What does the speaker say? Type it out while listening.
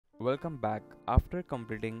Welcome back. After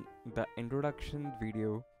completing the introduction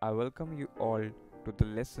video, I welcome you all to the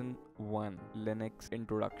lesson 1 Linux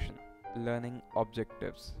Introduction. Learning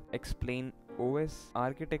objectives. Explain OS,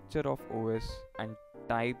 architecture of OS and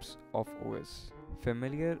types of OS.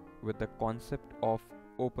 Familiar with the concept of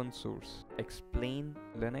open source. Explain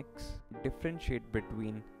Linux. Differentiate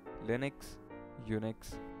between Linux,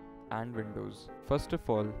 Unix and Windows. First of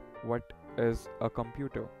all, what is a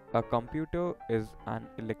computer? A computer is an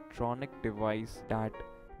electronic device that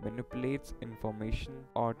manipulates information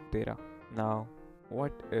or data. Now,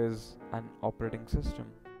 what is an operating system?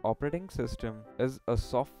 Operating system is a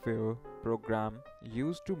software program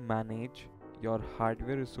used to manage your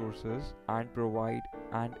hardware resources and provide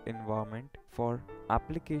an environment for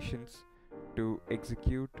applications to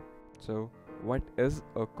execute. So, what is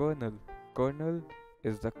a kernel? Kernel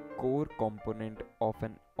is the core component of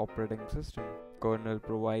an operating system. Kernel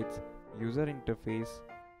provides user interface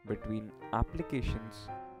between applications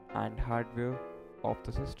and hardware of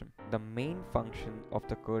the system. The main function of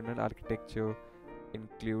the kernel architecture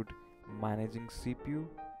include managing CPU,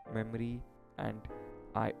 memory and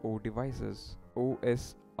I/O devices.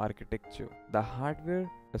 OS architecture. The hardware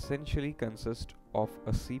essentially consists of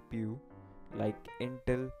a CPU like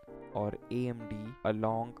Intel or AMD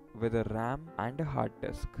along with a RAM and a hard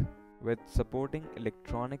disk with supporting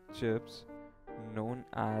electronic chips known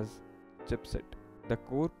as chipset. The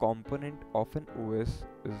core component of an OS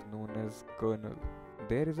is known as kernel.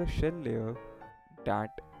 There is a shell layer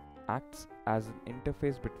that acts as an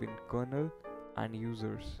interface between kernel and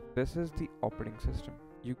users. This is the operating system.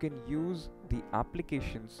 You can use the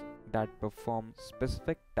applications that perform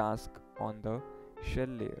specific tasks on the shell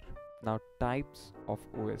layer. Now, types of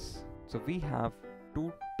OS. So we have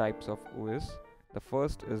two types of OS. The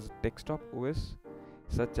first is desktop OS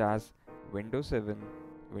such as Windows 7,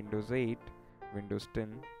 Windows 8, Windows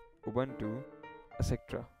 10, Ubuntu,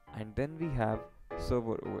 etc. And then we have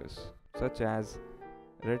server OS such as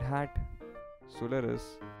Red Hat,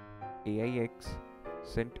 Solaris, AIX,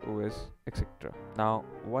 CentOS, etc. Now,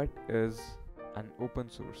 what is an open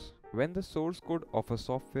source? When the source code of a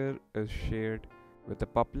software is shared with the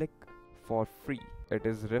public for free, it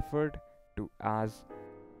is referred to as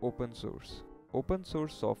open source. Open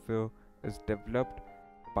source software is developed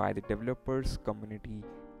by the developers community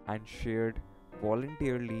and shared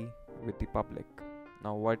voluntarily with the public.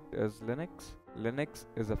 Now, what is Linux? Linux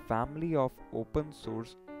is a family of open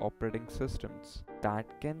source operating systems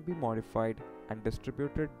that can be modified and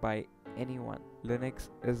distributed by anyone. Linux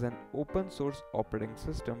is an open source operating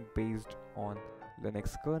system based on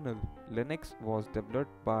Linux kernel. Linux was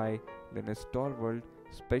developed by Linus Torvald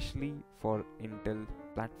specially for Intel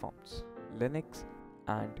platforms. Linux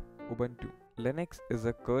and Ubuntu. Linux is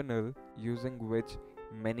a kernel using which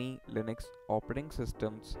many Linux operating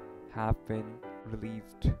systems have been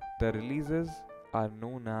released. The releases are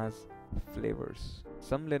known as flavors.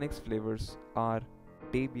 Some Linux flavors are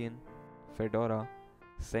Debian, Fedora,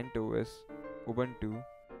 CentOS, Ubuntu,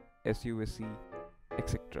 SUSE,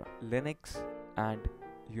 etc. Linux and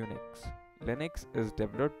Unix. Linux is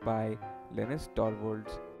developed by Linus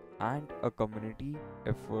Torvalds and a community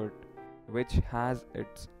effort which has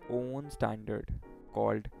its own standard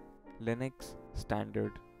called Linux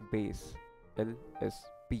Standard Base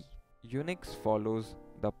 (LSB). Unix follows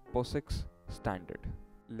the POSIX standard.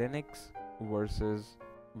 Linux versus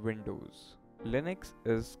Windows. Linux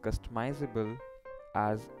is customizable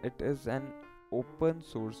as it is an open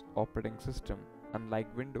source operating system.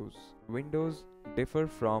 Unlike Windows, Windows differ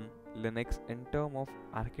from Linux in terms of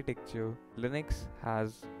architecture. Linux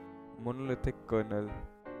has monolithic kernel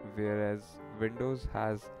whereas Windows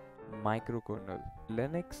has microkernel.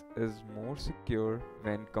 Linux is more secure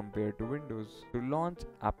when compared to Windows. To launch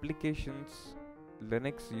applications,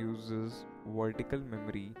 Linux uses vertical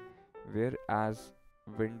memory whereas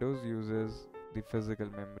Windows uses the physical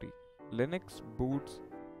memory. Linux boots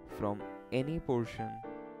from any portion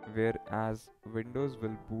whereas Windows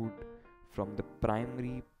will boot from the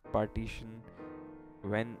primary partition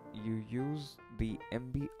when you use the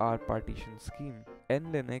MBR partition scheme. In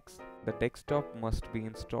Linux, the desktop must be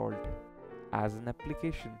installed as an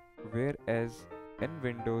application, whereas in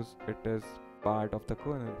Windows it is part of the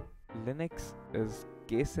kernel. Linux is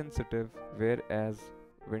case sensitive, whereas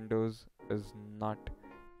Windows is not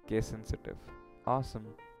case sensitive. Awesome.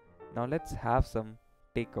 Now let's have some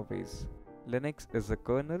takeaways. Linux is a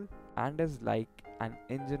kernel and is like an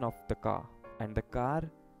engine of the car, and the car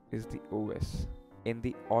is the OS. In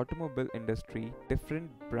the automobile industry,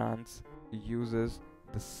 different brands uses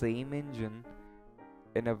the same engine.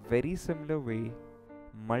 In a very similar way,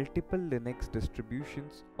 multiple Linux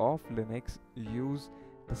distributions of Linux use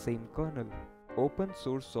the same kernel. Open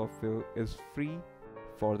source software is free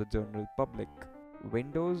for the general public.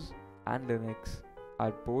 Windows and Linux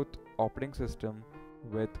are both operating systems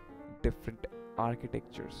with different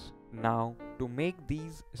architectures. Now, to make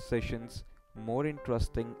these sessions more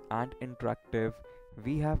interesting and interactive,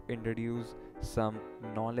 we have introduced some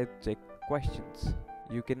knowledge check questions.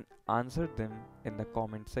 You can answer them in the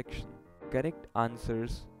comment section. Correct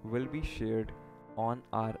answers will be shared on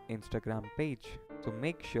our Instagram page. So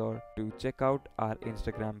make sure to check out our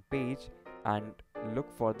Instagram page and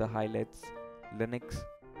look for the highlights Linux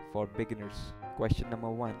for beginners. Question number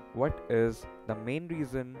 1. What is the main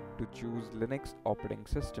reason to choose Linux operating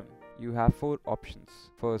system? You have 4 options.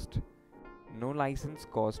 First, no license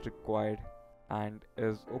cost required and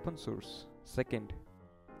is open source. Second,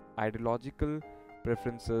 ideological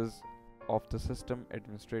preferences of the system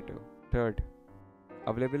administrator. Third,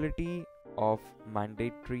 availability of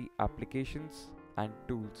mandatory applications and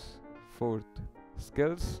tools. Fourth,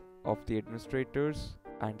 skills of the administrators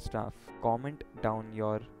and staff. Comment down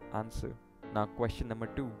your answer. Now question number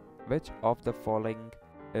 2. Which of the following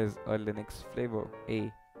is a Linux flavor?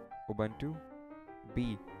 A. Ubuntu,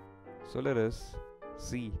 B. Solaris,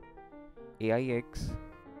 C. AIX,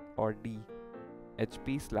 or D.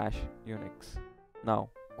 HP/Unix. Now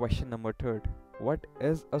question number 3. What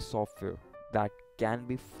is a software that can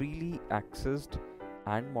be freely accessed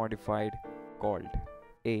and modified called?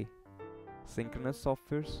 A. Synchronous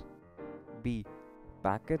softwares, B.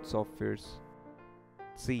 Package softwares,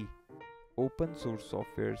 C. Open source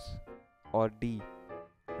softwares, or D.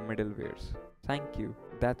 Middlewares. Thank you.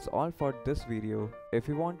 That's all for this video. If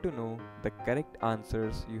you want to know the correct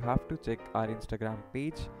answers, you have to check our Instagram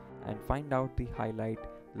page and find out the highlight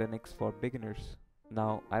Linux for beginners.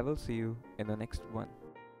 Now I will see you in the next one.